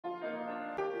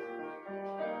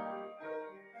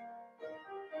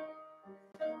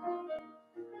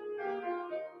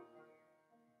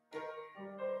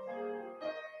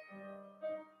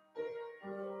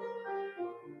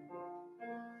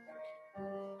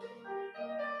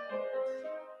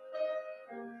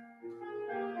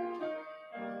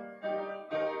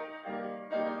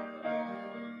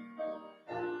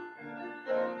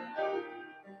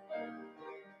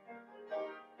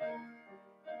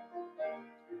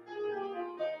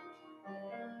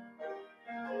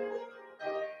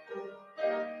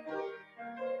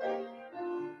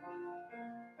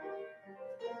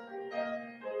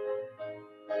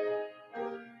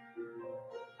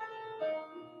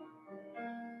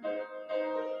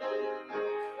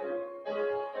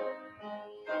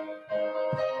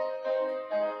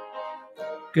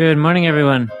Good morning,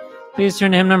 everyone. Please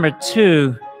turn to hymn number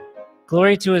 2,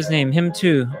 Glory to His Name, hymn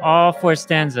 2, all 4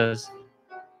 stanzas.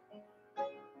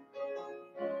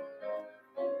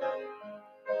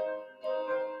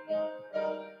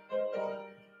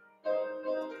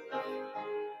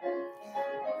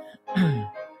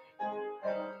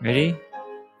 Ready?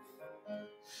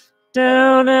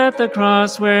 Down at the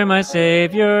cross where my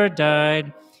Savior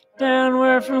died, down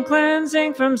where from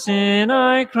cleansing from sin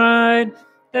I cried,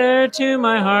 there to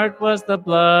my heart was the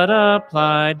blood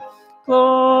applied.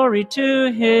 Glory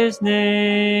to His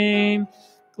name,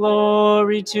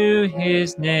 glory to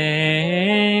His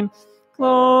name,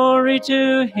 glory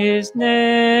to His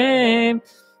name.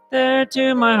 There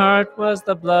to my heart was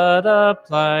the blood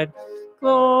applied.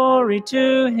 Glory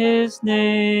to His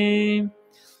name.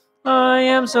 I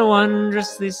am so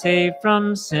wondrously saved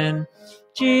from sin.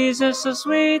 Jesus so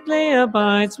sweetly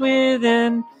abides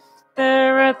within.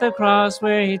 There at the cross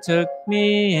where He took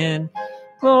me in.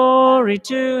 Glory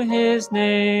to His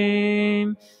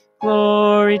name.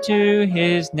 Glory to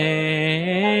His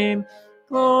name.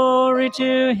 Glory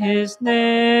to His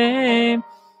name.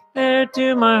 There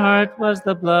to my heart was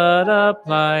the blood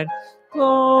applied.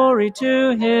 Glory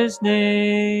to His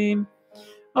name.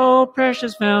 Oh,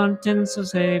 precious fountain, so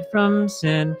saved from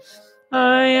sin,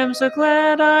 I am so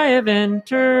glad I have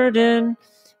entered in.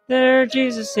 There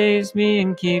Jesus saves me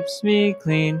and keeps me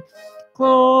clean.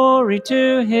 Glory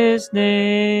to His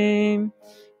name.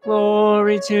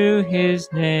 Glory to His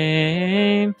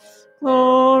name.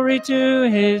 Glory to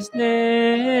His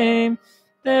name.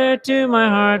 There to my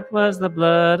heart was the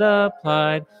blood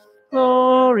applied.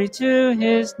 Glory to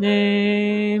His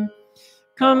name.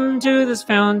 Come to this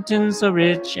fountain so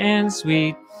rich and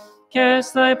sweet.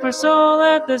 Cast thy poor soul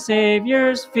at the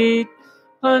Savior's feet.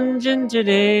 Plunge in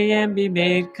today and be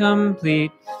made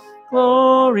complete.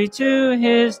 Glory to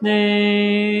His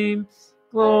name.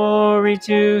 Glory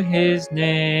to His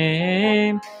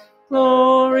name.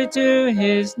 Glory to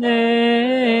His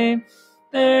name.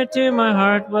 There to my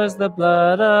heart was the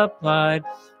blood applied.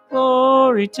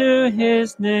 Glory to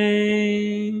His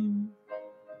name.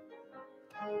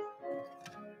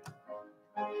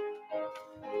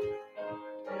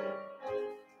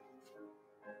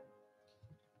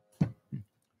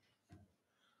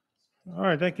 All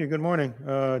right, thank you. Good morning.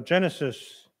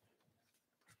 Genesis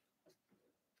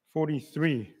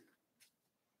 43.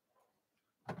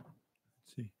 Let's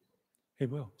see. Hey,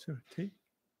 Will, is there a tape?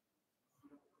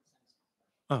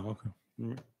 Oh, okay.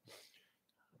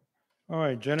 All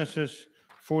right, Genesis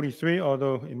 43,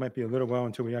 although it might be a little while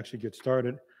until we actually get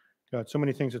started. Got so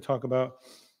many things to talk about.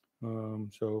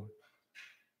 So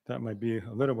that might be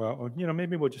a little while. Or,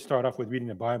 maybe we'll just start off with reading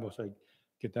the Bible so I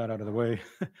get that out of the way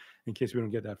in case we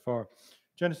don't get that far.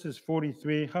 Genesis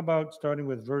 43, how about starting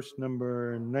with verse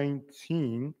number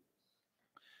 19?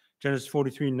 Genesis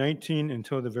 43, 19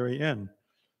 until the very end,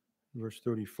 verse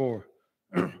 34.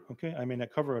 Okay, I may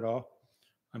not cover it all.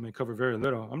 I may cover very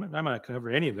little. I might not cover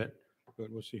any of it,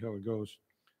 but we'll see how it goes.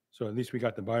 So at least we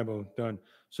got the Bible done.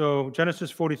 So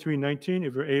Genesis 43, 19,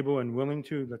 if you're able and willing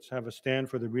to, let's have a stand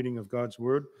for the reading of God's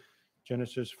word.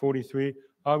 Genesis 43.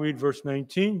 I'll read verse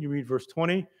 19, you read verse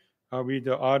 20. I'll read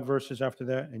the odd verses after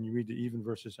that, and you read the even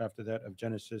verses after that of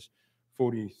Genesis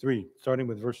 43, starting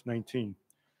with verse 19.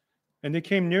 And they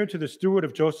came near to the steward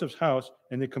of Joseph's house,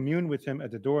 and they communed with him at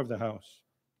the door of the house.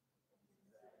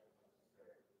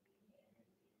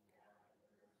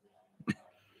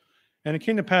 And it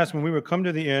came to pass when we were come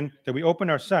to the inn that we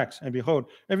opened our sacks, and behold,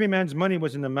 every man's money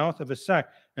was in the mouth of his sack,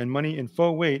 and money in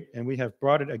full weight, and we have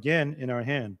brought it again in our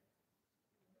hand.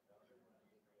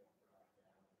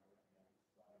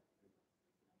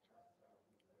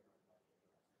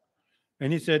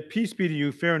 And he said, Peace be to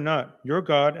you, fear not. Your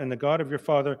God and the God of your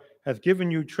father hath given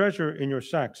you treasure in your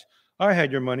sacks. I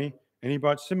had your money. And he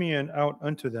brought Simeon out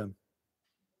unto them.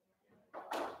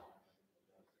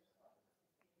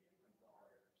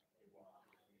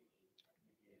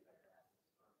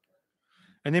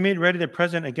 And they made ready the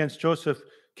present against Joseph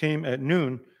came at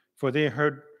noon, for they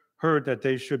heard that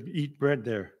they should eat bread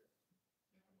there.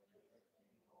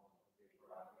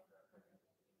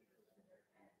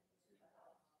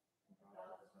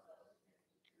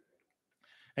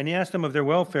 And he asked them of their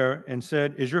welfare, and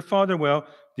said, Is your father well?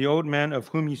 The old man of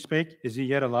whom ye spake, is he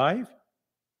yet alive?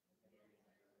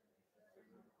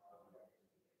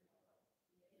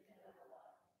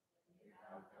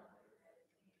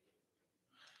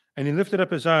 And he lifted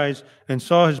up his eyes, and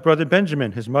saw his brother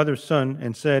Benjamin, his mother's son,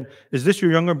 and said, Is this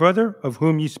your younger brother, of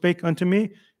whom ye spake unto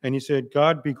me? And he said,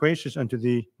 God be gracious unto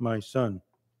thee, my son.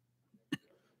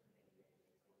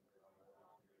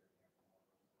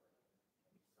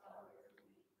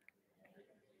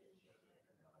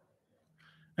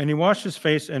 And he washed his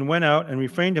face and went out and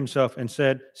refrained himself and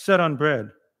said, set on bread.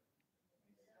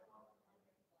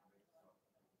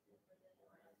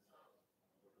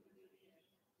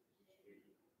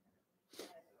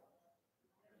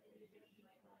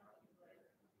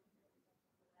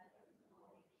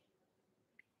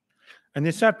 And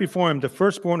they sat before him, the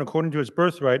firstborn according to his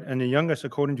birthright, and the youngest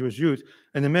according to his youth.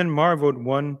 And the men marveled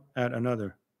one at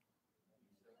another.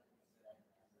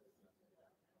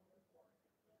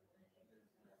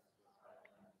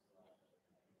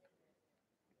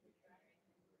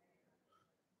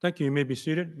 Thank you. You may be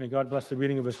seated. May God bless the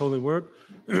reading of his holy word.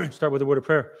 Start with a word of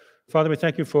prayer. Father, we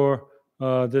thank you for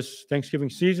this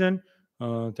Thanksgiving season.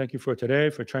 Thank you for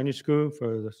today, for Chinese school,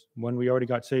 for this one we already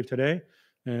got saved today.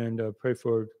 And pray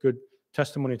for good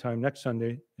testimony time next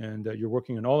Sunday, and that you're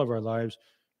working in all of our lives.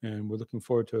 And we're looking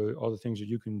forward to all the things that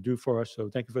you can do for us. So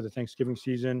thank you for the Thanksgiving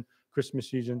season, Christmas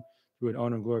season. We would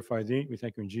honor and glorify thee. We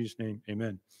thank you in Jesus' name.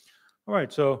 Amen. All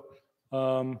right. So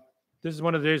this is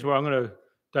one of the days where I'm going to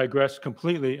digress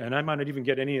completely, and I might not even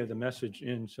get any of the message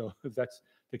in. So if that's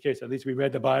the case, at least we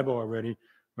read the Bible already,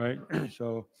 right?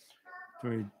 So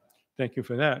we thank you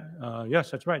for that. Yes,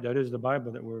 that's right. That is the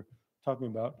Bible that we're talking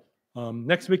about.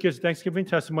 Next week is Thanksgiving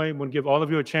testimony. We'll give all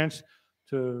of you a chance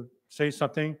to say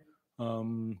something.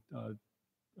 Arlene,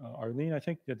 I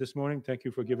think, this morning, thank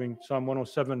you for giving Psalm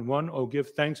 107:1. Oh, give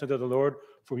thanks unto the Lord,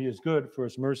 for he is good, for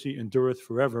his mercy endureth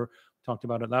forever. We talked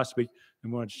about it last week,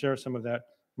 and we want to share some of that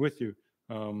with you.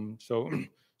 So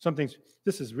some things,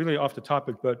 this is really off the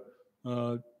topic, but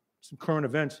some current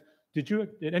events. Did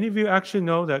any of you actually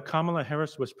know that Kamala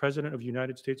Harris was president of the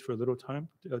United States for a little time?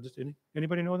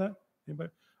 Anybody know that? Anybody?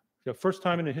 The first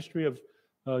time in the history of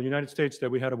the United States that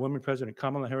we had a woman president.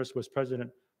 Kamala Harris was president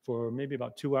for maybe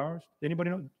about 2 hours.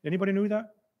 Anybody know? Anybody knew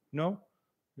that? No?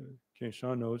 Okay,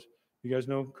 Sean knows. You guys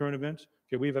know current events?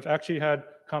 Okay, we've actually had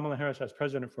Kamala Harris as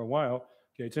president for a while.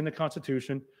 Okay, it's in the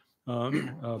Constitution.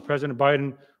 President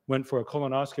Biden went for a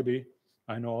colonoscopy.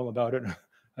 I know all about it.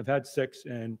 I've had 6,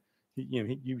 and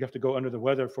you have to go under the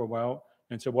weather for a while.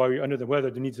 And so while you're under the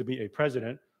weather, there needs to be a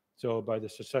president. So by the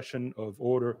succession of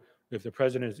order, if the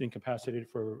president is incapacitated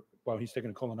while he's taking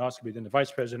a colonoscopy, then the vice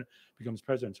president becomes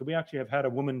president. So we actually have had a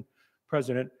woman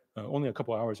president only a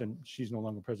couple hours, and she's no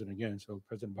longer president again. So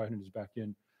President Biden is back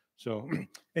in. So,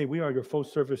 hey, we are your full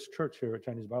service church here at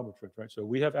Chinese Bible Church, right? So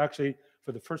we have actually,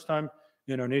 for the first time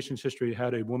in our nation's history,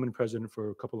 had a woman president for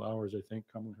a couple of hours, I think.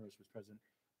 Kamala Harris was president,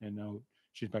 and now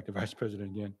she's back to vice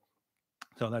president again.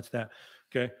 So that's that.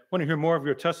 Okay, want to hear more of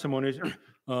your testimonies.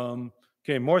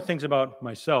 Okay, more things about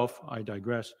myself. I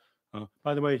digress.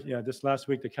 By the way, yeah, this last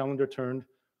week the calendar turned.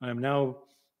 I am now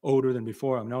older than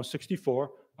before. I'm now 64.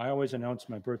 I always announce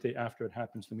my birthday after it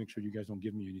happens to make sure you guys don't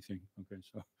give me anything. Okay,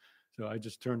 so I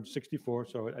just turned 64.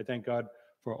 So I thank God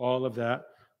for all of that.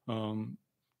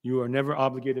 You are never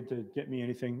obligated to get me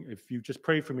anything. If you just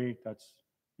pray for me, that's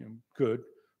good.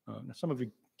 Some of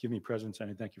you give me presents, and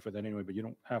I thank you for that anyway, but you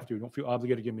don't have to. Don't feel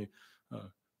obligated to give me a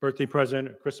birthday present,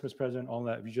 a Christmas present, all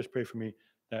that. If you just pray for me,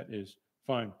 that is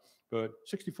fine. But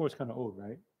 64 is kind of old,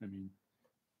 right? I mean,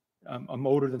 I'm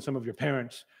older than some of your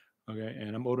parents, okay?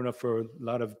 And I'm old enough for a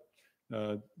lot of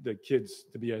the kids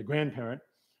to be a grandparent.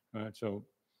 So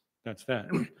that's that.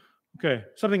 Okay,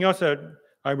 something else that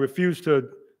I refuse to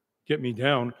get me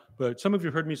down, but some of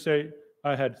you heard me say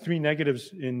I had 3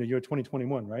 negatives in the year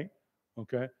 2021, right?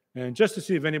 Okay, and just to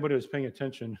see if anybody was paying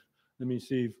attention, let me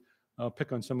see if I'll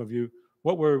pick on some of you.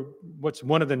 What's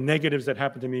one of the negatives that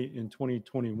happened to me in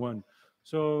 2021?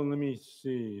 So let me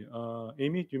see.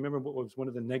 Amy, do you remember what was one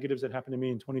of the negatives that happened to me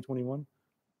in 2021?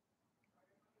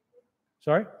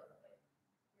 Sorry?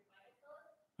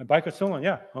 My bike was stolen.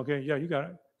 Yeah. Okay. Yeah, you got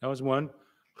it. That was one.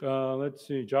 Let's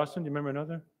see. Jocelyn, do you remember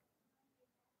another?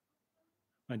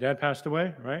 My dad passed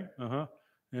away, right?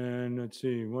 And let's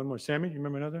see. One more. Sammy, do you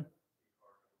remember another?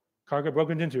 Car got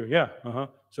broken into. Yeah.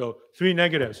 So 3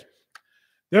 negatives.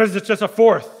 There's just a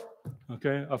fourth.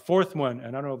 Okay. A fourth one.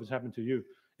 And I don't know if it's happened to you.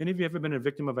 Any of you ever been a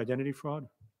victim of identity fraud?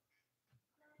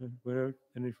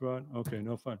 Identity fraud? Okay,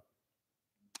 no fun.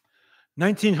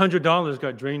 $1,900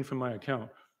 got drained from my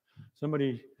account.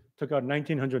 Somebody took out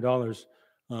 $1,900.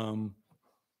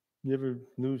 You ever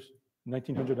lose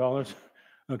 $1,900?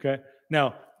 Okay.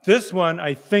 Now, this one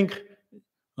I think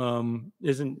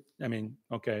isn't, I mean,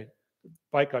 okay.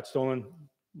 Bike got stolen,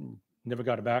 never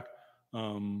got it back.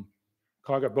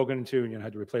 Car got broken into, and I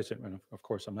had to replace it. And of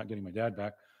course, I'm not getting my dad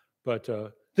back. But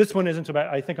this one isn't so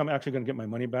bad. I think I'm actually going to get my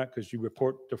money back because you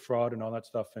report the fraud and all that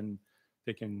stuff, and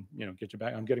they can, get you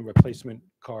back. I'm getting replacement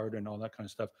card and all that kind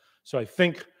of stuff. So I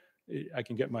think I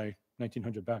can get my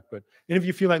 $1,900 back. But any of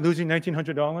you feel like losing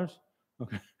 $1,900?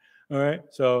 Okay. All right.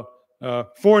 So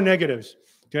 4 negatives.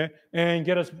 Okay, and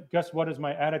guess what is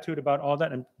my attitude about all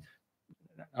that? And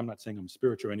I'm not saying I'm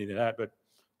spiritual or any of that, but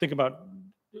think about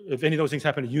if any of those things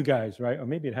happen to you guys, right? Or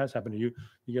maybe it has happened to you.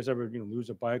 You guys ever lose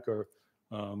a bike, or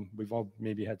we've all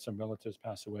maybe had some relatives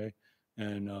pass away,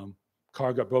 and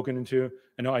car got broken into,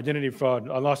 and no identity fraud.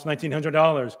 I lost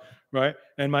 $1,900, right?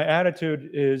 And my attitude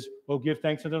is, well, give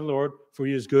thanks to the Lord, for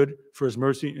He is good, for His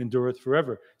mercy endureth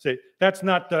forever. Say that's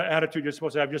not the attitude you're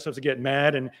supposed to have. You're supposed to get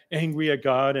mad and angry at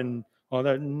God and all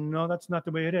that. No, that's not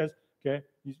the way it is. Okay,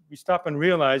 you stop and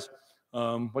realize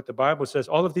what the Bible says.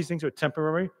 All of these things are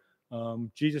temporary.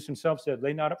 Jesus Himself said,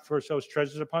 "Lay not up for yourselves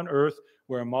treasures upon earth,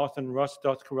 where moth and rust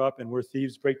doth corrupt, and where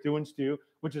thieves break through and steal,"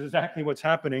 which is exactly what's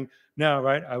happening now,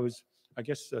 right? I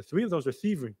guess 3 of those are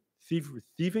thievery.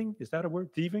 Thieving? Is that a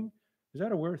word? Thieving? Is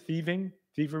that a word? Thieving?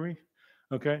 Thievery?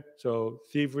 Okay, so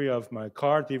thievery of my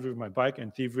car, thievery of my bike,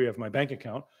 and thievery of my bank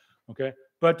account. Okay,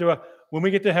 but when we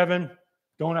get to heaven,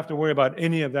 don't have to worry about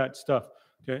any of that stuff.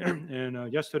 Okay,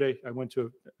 and yesterday I went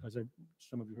to, as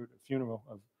some of you heard, a funeral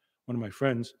of one of my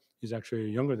friends. He's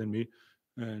actually younger than me,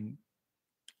 and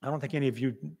I don't think any of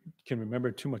you can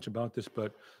remember too much about this,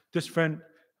 but this friend,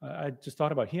 I just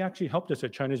thought about, he actually helped us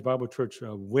at Chinese Bible Church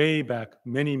way back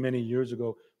many, many years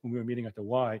ago when we were meeting at the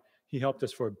Y. He helped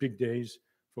us for big days,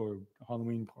 for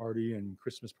Halloween party and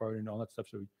Christmas party and all that stuff.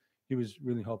 So he was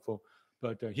really helpful.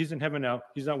 But he's in heaven now.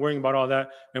 He's not worrying about all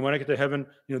that. And when I get to heaven,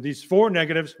 these 4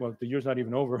 negatives, well, the year's not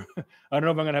even over. I don't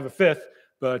know if I'm going to have a 5th,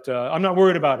 but I'm not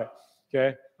worried about it.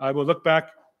 Okay. I will look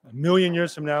back a million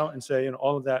years from now and say,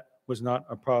 all of that was not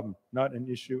a problem, not an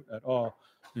issue at all.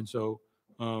 And so,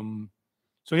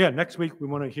 next week we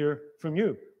want to hear from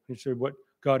you and share what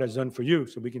God has done for you,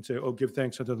 so we can say, "Oh, give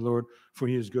thanks unto the Lord, for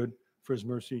He is good, for His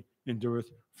mercy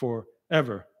endureth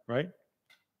forever." Right?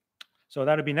 So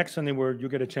that'll be next Sunday, where you'll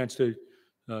get a chance to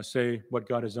say what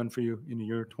God has done for you in the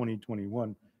year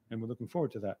 2021, and we're looking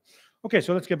forward to that. Okay,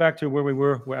 so let's get back to where we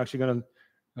were. We're actually going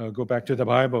to go back to the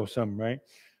Bible some, right?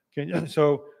 Okay,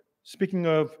 so speaking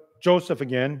of Joseph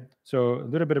again, so a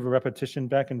little bit of a repetition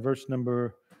back in verse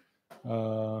number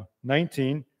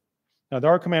 19. Now the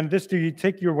Lord commanded this: "Do you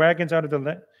take your wagons out of the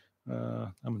land?"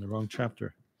 I'm in the wrong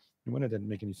chapter. No wonder that didn't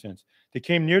make any sense. "They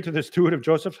came near to the steward of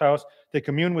Joseph's house. They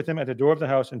communed with him at the door of the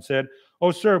house and said,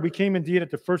 'Oh, sir, we came indeed at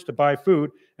the first to buy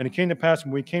food. And it came to pass,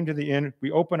 when we came to the inn,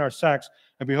 we opened our sacks,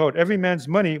 and behold, every man's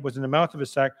money was in the mouth of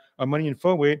his sack, our money in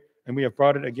full weight, and we have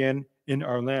brought it again in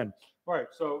our land.'" All right,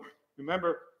 so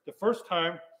remember the first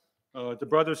time the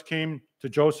brothers came to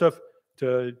Joseph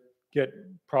to get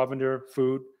provender,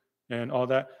 food, and all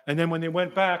that. And then when they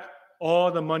went back,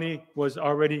 all the money was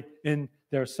already in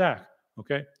their sack.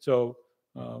 Okay, so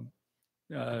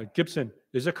Gibson,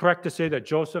 is it correct to say that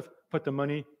Joseph put the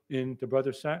money in the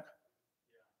brother's sack?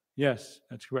 Yes,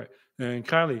 that's correct. And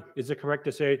Kylie, is it correct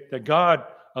to say that God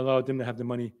allowed them to have the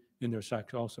money in their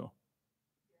sacks also?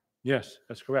 Yes,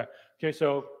 that's correct. Okay,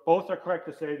 so both are correct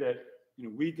to say that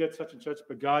we did such and such,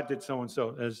 but God did so and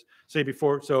so, as say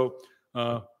before. So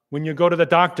when you go to the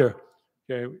doctor,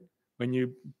 okay, when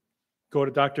you go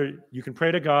to the doctor, you can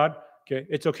pray to God. Okay,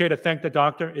 it's okay to thank the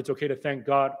doctor. It's okay to thank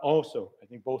God also. I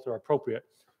think both are appropriate.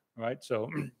 All right, so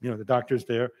the doctor's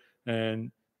there,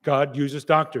 and God uses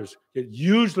doctors.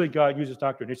 Usually God uses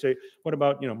doctors. And you say, what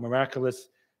about miraculous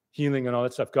healing and all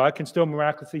that stuff? God can still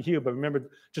miraculously heal, but remember,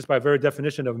 just by very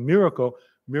definition of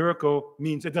miracle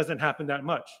means it doesn't happen that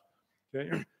much.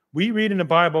 Okay? We read in the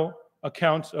Bible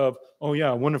accounts of, oh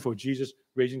yeah, wonderful, Jesus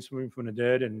raising someone from the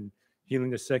dead and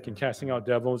healing the sick and casting out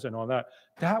devils and all that.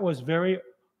 That was very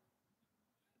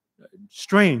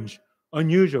strange,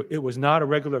 unusual. It was not a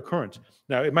regular occurrence.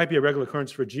 Now, it might be a regular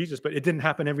occurrence for Jesus, but it didn't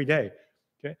happen every day.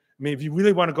 Okay? I mean, if you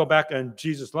really want to go back in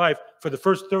Jesus' life, for the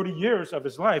first 30 years of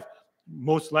his life,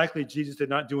 most likely Jesus did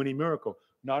not do any miracle.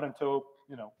 Not until,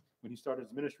 when he started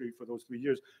his ministry for those 3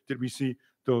 years, did we see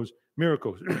those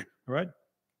miracles. All right?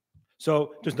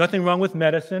 So there's nothing wrong with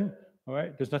medicine. All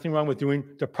right? There's nothing wrong with doing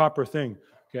the proper thing.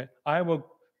 Okay? I will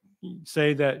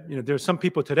say that there's some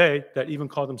people today that even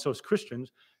call themselves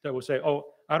Christians that will say, "Oh,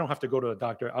 I don't have to go to a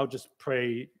doctor. I'll just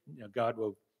pray. God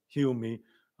will heal me,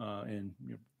 and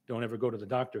don't ever go to the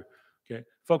doctor." Okay,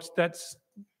 folks, that's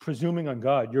presuming on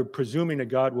God. You're presuming that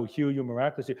God will heal you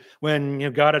miraculously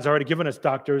when God has already given us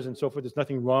doctors and so forth. There's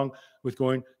nothing wrong with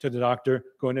going to the doctor,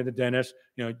 going to the dentist.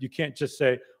 You can't just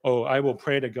say, "Oh, I will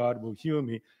pray that God will heal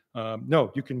me."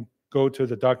 No, you can go to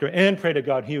the doctor and pray that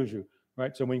God heals you.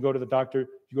 Right? So when you go to the doctor,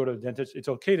 you go to the dentist, it's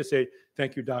okay to say,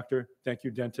 "Thank you, doctor. Thank you,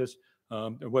 dentist."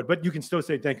 But you can still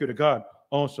say thank you to God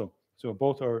also. So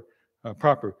both are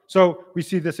proper. So we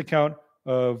see this account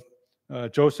of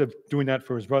Joseph doing that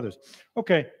for his brothers.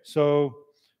 Okay, so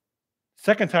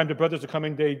second time the brothers are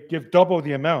coming, they give double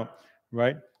the amount.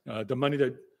 right? The money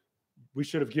that we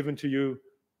should have given to you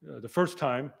the first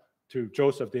time to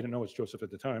Joseph. They didn't know it's Joseph at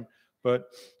the time. But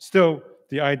still,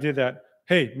 the idea that,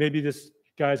 hey, maybe this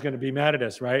guy's going to be mad at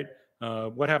us, right?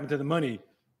 What happened to the money?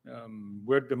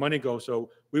 Where'd the money go? So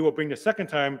we will bring the second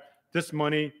time this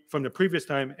money from the previous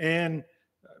time and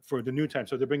for the new time.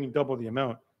 So they're bringing double the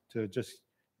amount to just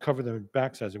cover their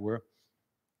backs, as it were.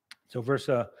 So verse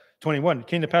 21, it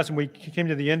came to pass when we came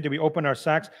to the end, did we open our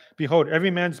sacks? Behold,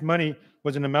 every man's money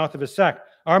was in the mouth of his sack.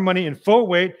 Our money in full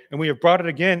weight, and we have brought it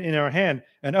again in our hand.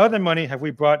 And other money have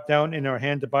we brought down in our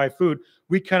hand to buy food.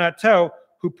 We cannot tell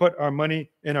who put our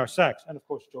money in our sacks. And of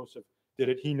course, Joseph did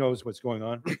it. He knows what's going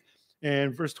on.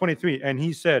 And verse 23, and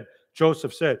he said,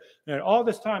 Joseph said, and all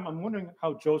this time, I'm wondering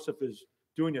how Joseph is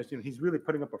doing this. He's really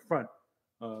putting up a front.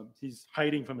 He's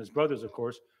hiding from his brothers, of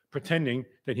course, pretending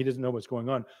that he doesn't know what's going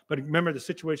on. But remember, the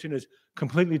situation is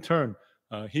completely turned.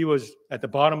 He was at the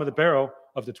bottom of the barrel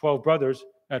of the 12 brothers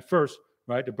at first,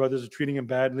 right? The brothers are treating him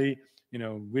badly.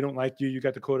 We don't like you. You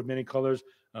got the coat of many colors.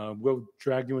 We'll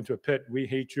drag you into a pit. We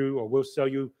hate you, or we'll sell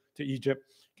you to Egypt.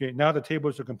 Okay, now the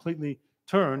tables are completely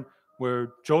turned,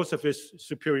 where Joseph is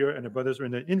superior and the brothers are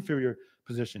in the inferior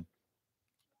position.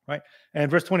 Right? And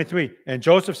verse 23, and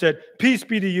Joseph said, peace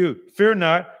be to you. Fear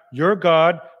not, your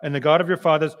God and the God of your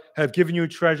fathers have given you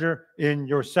treasure in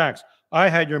your sacks. I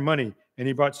had your money. And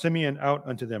he brought Simeon out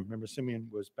unto them. Remember, Simeon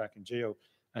was back in jail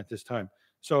at this time.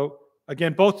 So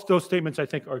again, both those statements, I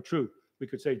think, are true. We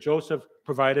could say Joseph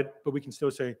provided, but we can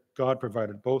still say God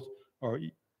provided. Both are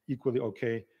equally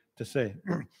okay to say.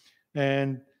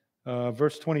 And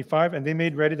verse 25, and they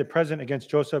made ready the present against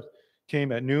Joseph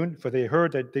came at noon, for they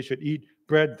heard that they should eat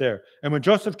bread there. And when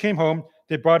Joseph came home,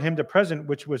 they brought him the present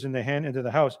which was in the hand into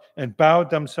the house and bowed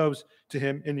themselves to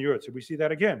him in the earth. So we see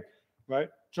that again, right?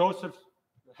 Joseph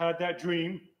had that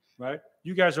dream, right?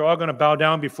 You guys are all going to bow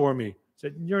down before me.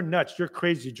 Said, you're nuts. You're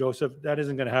crazy, Joseph. That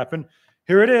isn't going to happen.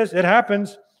 Here it is. It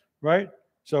happens, right?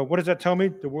 So what does that tell me?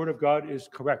 The word of God is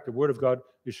correct. The word of God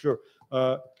is sure.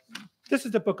 This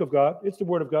is the book of God. It's the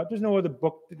word of God. There's no other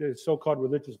book, the so-called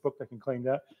religious book, that can claim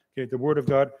that. Okay, the word of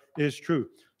God is true.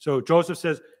 So Joseph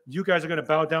says, you guys are going to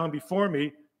bow down before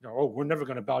me. Oh, we're never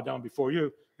going to bow down before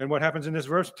you. And what happens in this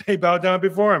verse? They bow down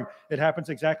before him. It happens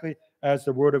exactly as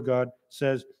the word of God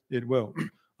says it will.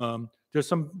 There's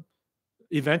some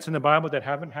events in the Bible that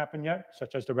haven't happened yet,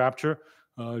 such as the rapture.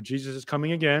 Jesus is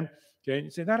coming again. Okay,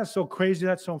 you say, that is so crazy.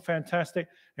 That's so fantastic.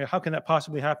 How can that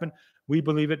possibly happen? We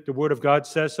believe it. The word of God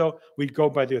says so. We go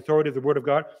by the authority of the word of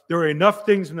God. There are enough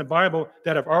things in the Bible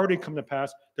that have already come to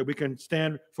pass that we can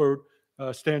stand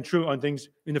true on things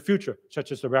in the future,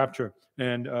 such as the rapture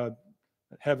and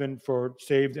heaven for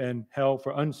saved and hell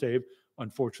for unsaved,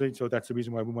 unfortunately. So that's the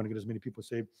reason why we want to get as many people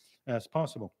saved as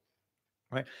possible.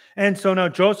 Right? And so now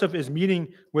Joseph is meeting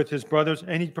with his brothers,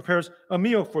 and he prepares a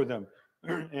meal for them.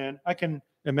 And I can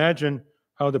imagine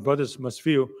how the brothers must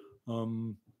feel.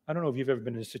 I don't know if you've ever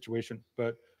been in this situation,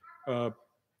 but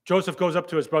Joseph goes up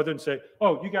to his brother and say,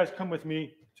 oh, you guys come with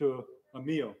me to a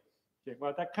meal. Okay,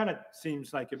 well, that kind of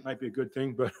seems like it might be a good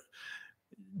thing, but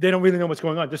they don't really know what's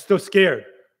going on. They're still scared,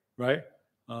 right?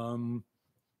 The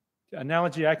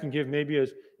analogy I can give maybe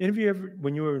is, any of you ever,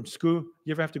 when you were in school,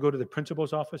 you ever have to go to the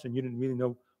principal's office and you didn't really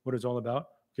know what it's all about?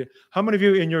 Okay. How many of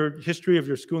you in your history of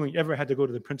your schooling ever had to go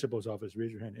to the principal's office?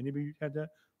 Raise your hand. Any of you had that?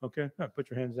 Okay. No, put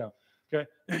your hands down. Okay.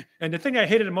 And the thing I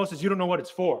hated the most is you don't know what it's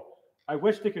for. I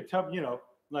wish they could tell,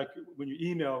 like when you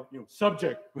email,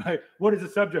 subject, right? What is the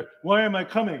subject? Why am I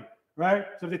coming? Right?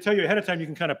 So if they tell you ahead of time, you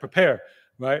can kind of prepare,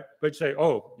 right? But you say,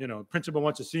 oh, principal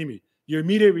wants to see me. Your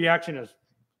immediate reaction is,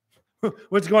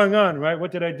 what's going on, right?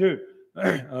 What did I do?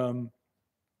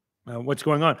 What's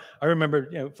going on? I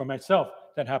remember, for myself,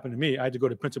 that happened to me. I had to go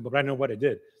to principal, but I know what I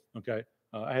did. Okay,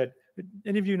 I had.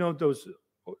 Any of you know those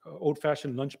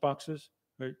old-fashioned lunch boxes?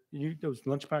 Right? Those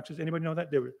lunch boxes. Anybody know that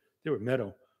they were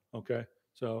metal? Okay,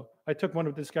 so I took one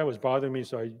of this guy was bothering me,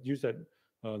 so I used that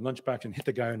lunch box and hit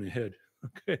the guy on the head.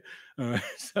 Okay,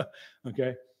 so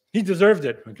okay, he deserved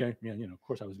it. Okay, yeah, of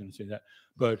course I was going to say that,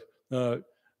 but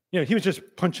he was just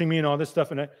punching me and all this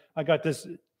stuff, and I got this.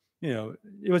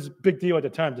 It was a big deal at the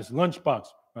time. This lunch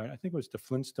box. Right, I think it was the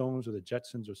Flintstones or the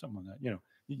Jetsons or something like that.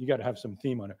 You got to have some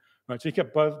theme on it. Right, so he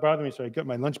kept bothering me, so I got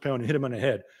my lunch pail and hit him on the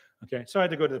head. Okay, so I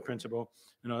had to go to the principal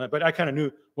and all that, but I kind of knew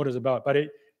what it was about. But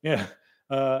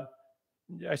I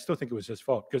still think it was his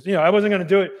fault because I wasn't going to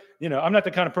do it. I'm not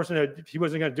the kind of person that he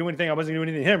wasn't going to do anything. I wasn't going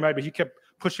to do anything to him, right? But he kept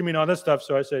pushing me and all this stuff.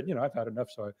 So I said, I've had enough.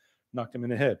 So I knocked him in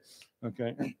the head.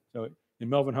 Okay, so in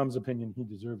Melvin Hom's opinion, he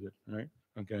deserved it. Right?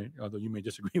 Okay, although you may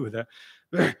disagree with that,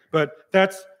 but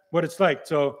that's what it's like.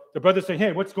 So the brothers say,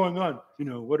 hey, what's going on?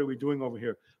 What are we doing over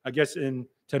here? I guess in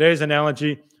today's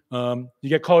analogy, You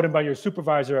get called in by your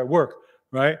supervisor at work,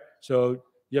 right? So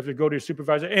you have to go to your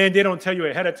supervisor, and they don't tell you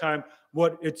ahead of time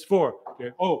what it's for.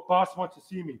 Okay. Oh, boss wants to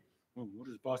see me. Well, what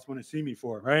does boss want to see me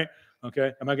for, right?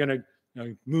 Okay. Am I going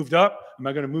to moved up? Am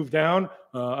I going to move down?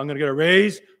 I'm going to get a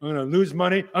raise. I'm going to lose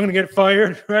money. I'm going to get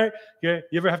fired, right? Okay.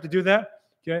 You ever have to do that?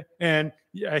 Okay. And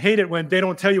I hate it when they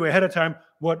don't tell you ahead of time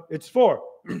what it's for.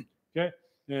 Okay.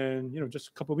 And, just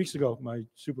a couple of weeks ago, my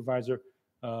supervisor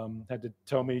had to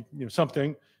tell me,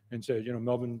 something and say,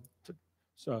 Melvin,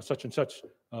 such and such,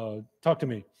 talk to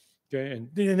me. Okay. And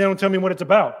they don't tell me what it's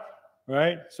about.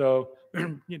 Right. So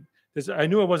I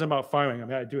knew it wasn't about firing. I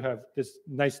mean, I do have this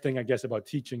nice thing, I guess, about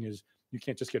teaching is you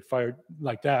can't just get fired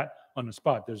like that on the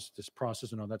spot. There's this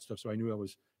process and all that stuff. So I knew I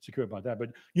was secure about that. But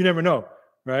you never know.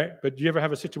 Right. But do you ever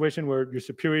have a situation where your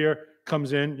superior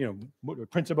comes in,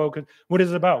 principal, what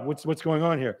is it about? What's going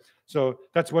on here? So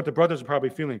that's what the brothers are probably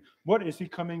feeling. What is he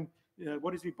coming?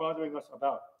 What is he bothering us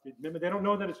about? Remember, they don't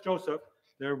know that it's Joseph.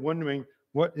 They're wondering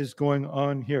what is going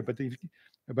on here. But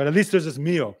at least there's this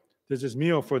meal. There's this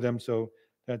meal for them. So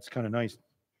that's kind of nice.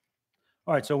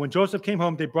 All right, so when Joseph came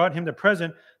home, they brought him the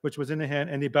present which was in the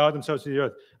hand, and they bowed themselves to the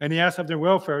earth. And he asked of their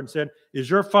welfare and said, "Is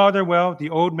your father well?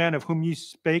 The old man of whom you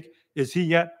spake, is he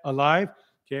yet alive?"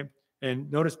 Okay, and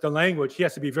notice the language. He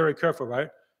has to be very careful, right?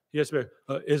 He has to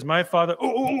be, "Is my father?"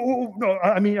 No,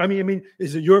 I mean,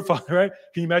 is it your father, right?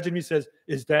 Can you imagine me says,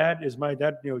 "Is my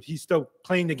dad?" He's still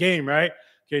playing the game, right?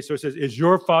 Okay, so it says, "Is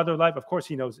your father alive?" Of course,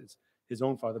 he knows it's his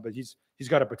own father, but he's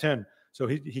got to pretend. So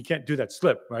he can't do that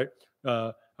slip, right?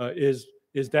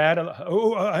 Is dad?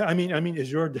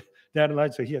 Is your dad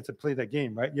alive? So he has to play that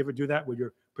game, right? You ever do that where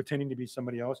you're pretending to be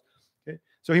somebody else? Okay.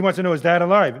 So he wants to know, is dad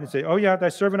alive? And he say, "Oh yeah, thy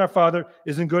servant our father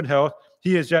is in good health.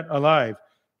 He is yet alive."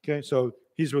 Okay, so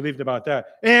he's relieved about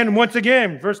that. And once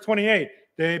again, verse 28,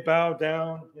 they bow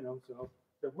down.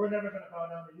 So we're never going to bow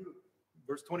down to you.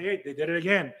 Verse 28, they did it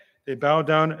again. They bowed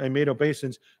down and made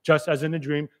obeisance, just as in a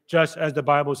dream, just as the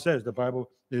Bible says. The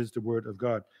Bible is the word of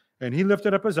God. And he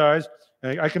lifted up his eyes.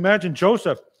 And I can imagine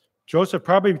Joseph. Joseph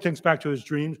probably thinks back to his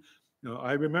dreams.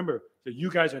 I remember that you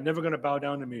guys are never going to bow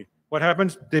down to me. What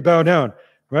happens? They bow down,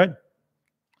 right?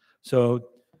 So,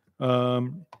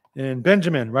 and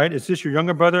Benjamin, right? Is this your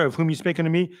younger brother of whom you spake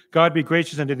unto me? God be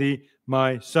gracious unto thee,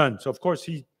 my son. So, of course,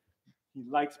 he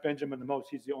likes Benjamin the most.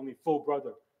 He's the only full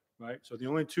brother, right? So the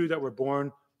only two that were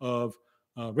born of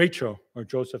Rachel are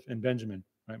Joseph and Benjamin,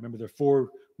 right? Remember, there are 4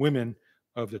 women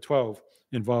of the 12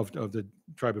 involved of the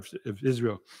tribe of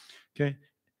Israel. Okay.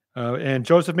 And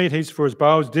Joseph made haste, for his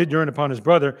bowels did yearn upon his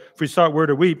brother, for he sought where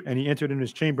to weep, and he entered in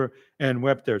his chamber and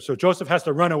wept there. So Joseph has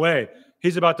to run away.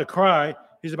 He's about to cry.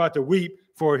 He's about to weep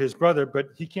for his brother, but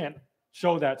he can't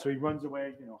show that. So he runs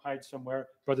away, hides somewhere.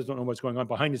 Brothers don't know what's going on.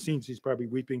 Behind the scenes, he's probably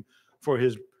weeping for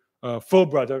his full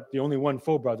brother, the only one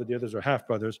full brother. The others are half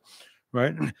brothers,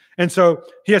 right? And so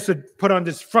he has to put on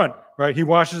this front, right? He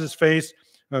washes his face,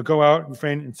 go out,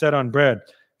 refrain, and set on bread.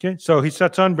 Okay, so he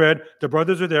sets on bread. The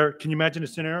brothers are there. Can you imagine the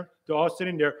scenario? They're all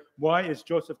sitting there. Why is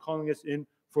Joseph calling us in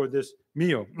for this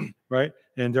meal, right?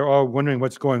 And they're all wondering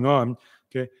what's going on.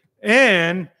 Okay,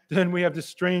 and then we have this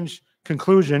strange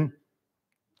conclusion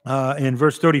in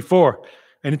verse 34.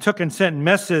 And he took and sent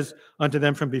messes unto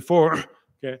them from before.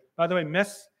 Okay. By the way,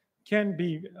 mess can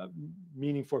be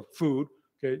meaning for food.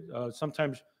 Okay.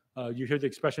 Sometimes you hear the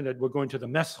expression that we're going to the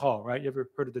mess hall, right? You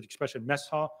ever heard of the expression mess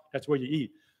hall? That's where you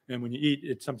eat. And when you eat,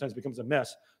 it sometimes becomes a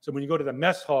mess. So when you go to the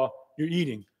mess hall, you're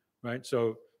eating, right?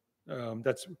 So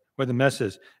that's where the mess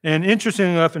is. And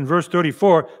interestingly enough, in verse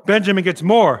 34, Benjamin gets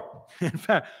more. In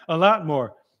fact, a lot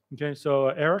more. Okay, so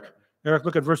Eric,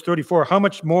 look at verse 34. How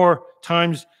much more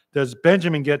times does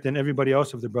Benjamin get than everybody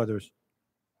else of the brothers?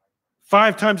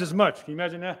 5 times as much. Can you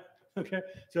imagine that? Okay,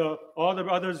 so all the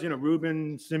others,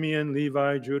 Reuben, Simeon,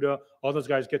 Levi, Judah, all those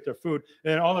guys get their food.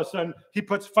 And all of a sudden, he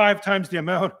puts 5 times the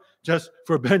amount just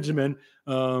for Benjamin.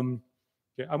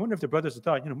 Okay, I wonder if the brothers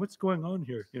thought, what's going on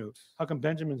here? How come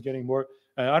Benjamin's getting more?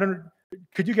 I don't know.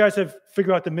 Could you guys have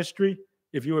figured out the mystery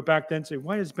if you were back then? Say,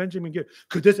 why is Benjamin get?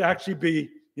 Could this actually be,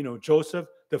 Joseph,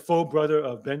 the full brother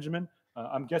of Benjamin?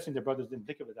 I'm guessing the brothers didn't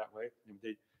think of it that way.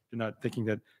 They're not thinking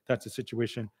that that's a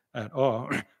situation at all.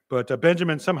 But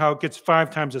Benjamin somehow gets 5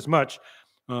 times as much.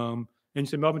 And you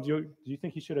say, Melvin, do you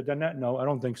think he should have done that? No, I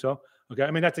don't think so. Okay,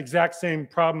 I mean, that's the exact same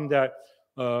problem that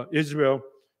Israel,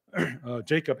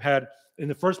 Jacob had in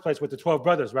the first place with the 12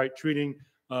 brothers, right? Treating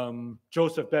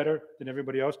Joseph better than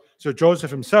everybody else. So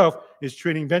Joseph himself is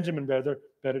treating Benjamin better.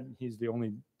 He's the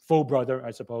only full brother,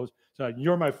 I suppose. So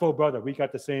you're my full brother. We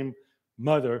got the same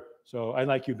mother, so I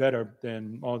like you better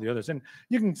than all the others. And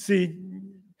you can see,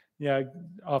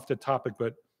 off the topic,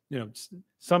 but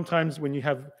sometimes when you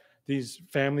have these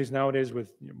families nowadays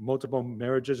with multiple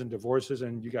marriages and divorces,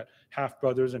 and you got half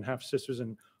brothers and half sisters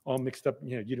and all mixed up.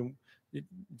 You don't.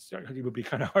 It would be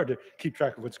kind of hard to keep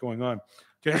track of what's going on.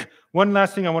 Okay. One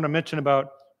last thing I want to mention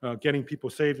about getting people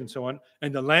saved and so on,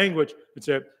 and the language. It's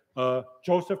that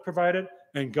Joseph provided,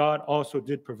 and God also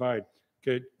did provide.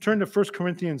 Okay. Turn to 1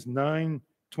 Corinthians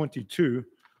 9:22.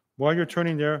 While you're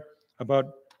turning there,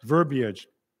 about verbiage.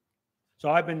 So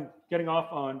I've been getting off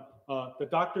on the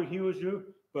doctor heals you,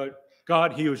 but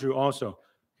God heals you also.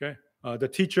 Okay. The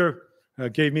teacher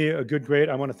gave me a good grade.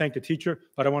 I want to thank the teacher,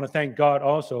 but I want to thank God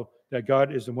also that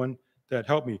God is the one that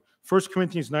helped me. 1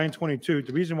 Corinthians 9:22.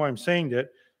 The reason why I'm saying that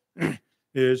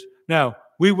is now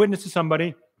we witness to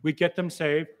somebody, we get them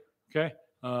saved. Okay.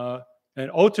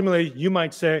 And ultimately, you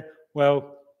might say,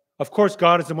 well, of course,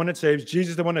 God is the one that saves.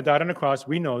 Jesus is the one that died on the cross.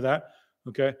 We know that.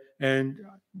 Okay. And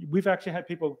we've actually had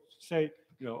people say,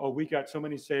 oh, we got so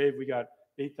many saved. We got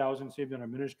 8,000 saved in our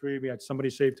ministry. We had somebody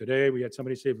saved today. We had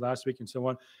somebody saved last week and so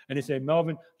on. And they say,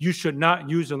 Melvin, you should not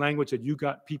use the language that you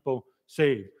got people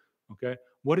saved. Okay.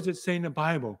 What does it say in the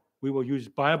Bible? We will use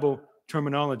Bible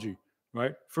terminology,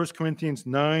 right? 1 Corinthians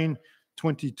 9:22.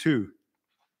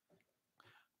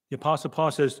 The Apostle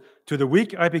Paul says, to the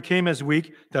weak I became as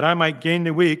weak, that I might gain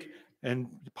the weak. And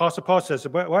the Apostle Paul says,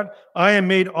 what? I am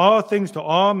made all things to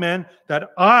all men,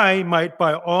 that I might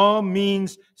by all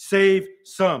means save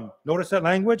some. Notice that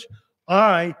language?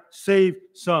 I save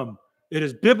some. It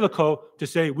is biblical to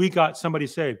say we got somebody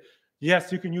saved. Yes,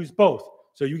 you can use both.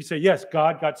 So you can say, yes,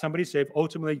 God got somebody saved.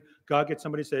 Ultimately, God gets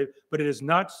somebody saved. But it is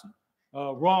not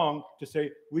wrong to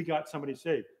say we got somebody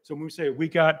saved. So when we say we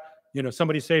got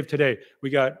somebody saved today, we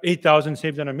got 8,000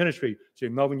 saved in our ministry. Say,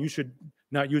 Melvin, you should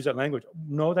not use that language.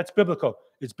 No, that's biblical.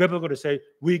 It's biblical to say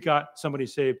we got somebody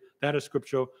saved. That is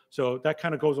scriptural. So that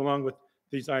kind of goes along with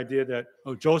this idea that,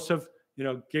 Joseph,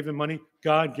 gave him money.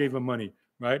 God gave him money,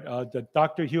 right? The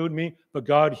doctor healed me, but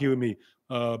God healed me.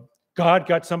 God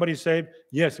got somebody saved.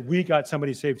 Yes, we got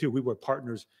somebody saved too. We were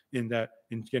partners in that,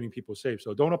 in getting people saved.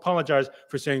 So don't apologize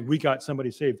for saying we got somebody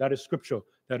saved. That is scriptural.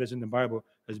 That is in the Bible,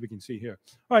 as we can see here.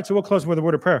 All right, so we'll close with a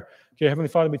word of prayer. Okay, Heavenly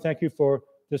Father, we thank you for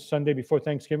this Sunday before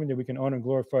Thanksgiving, that we can honor and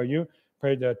glorify you.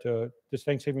 Pray that this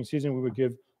Thanksgiving season we would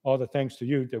give all the thanks to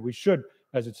you, that we should,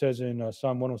 as it says in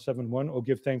Psalm 107:1, oh,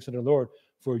 give thanks to the Lord.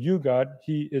 For you, God,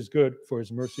 he is good, for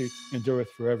his mercy endureth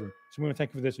forever. So we want to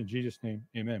thank you for this in Jesus' name.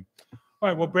 Amen. All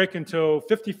right, we'll break until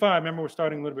 55. Remember, we're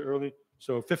starting a little bit early.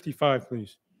 So 55,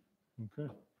 please.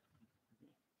 Okay.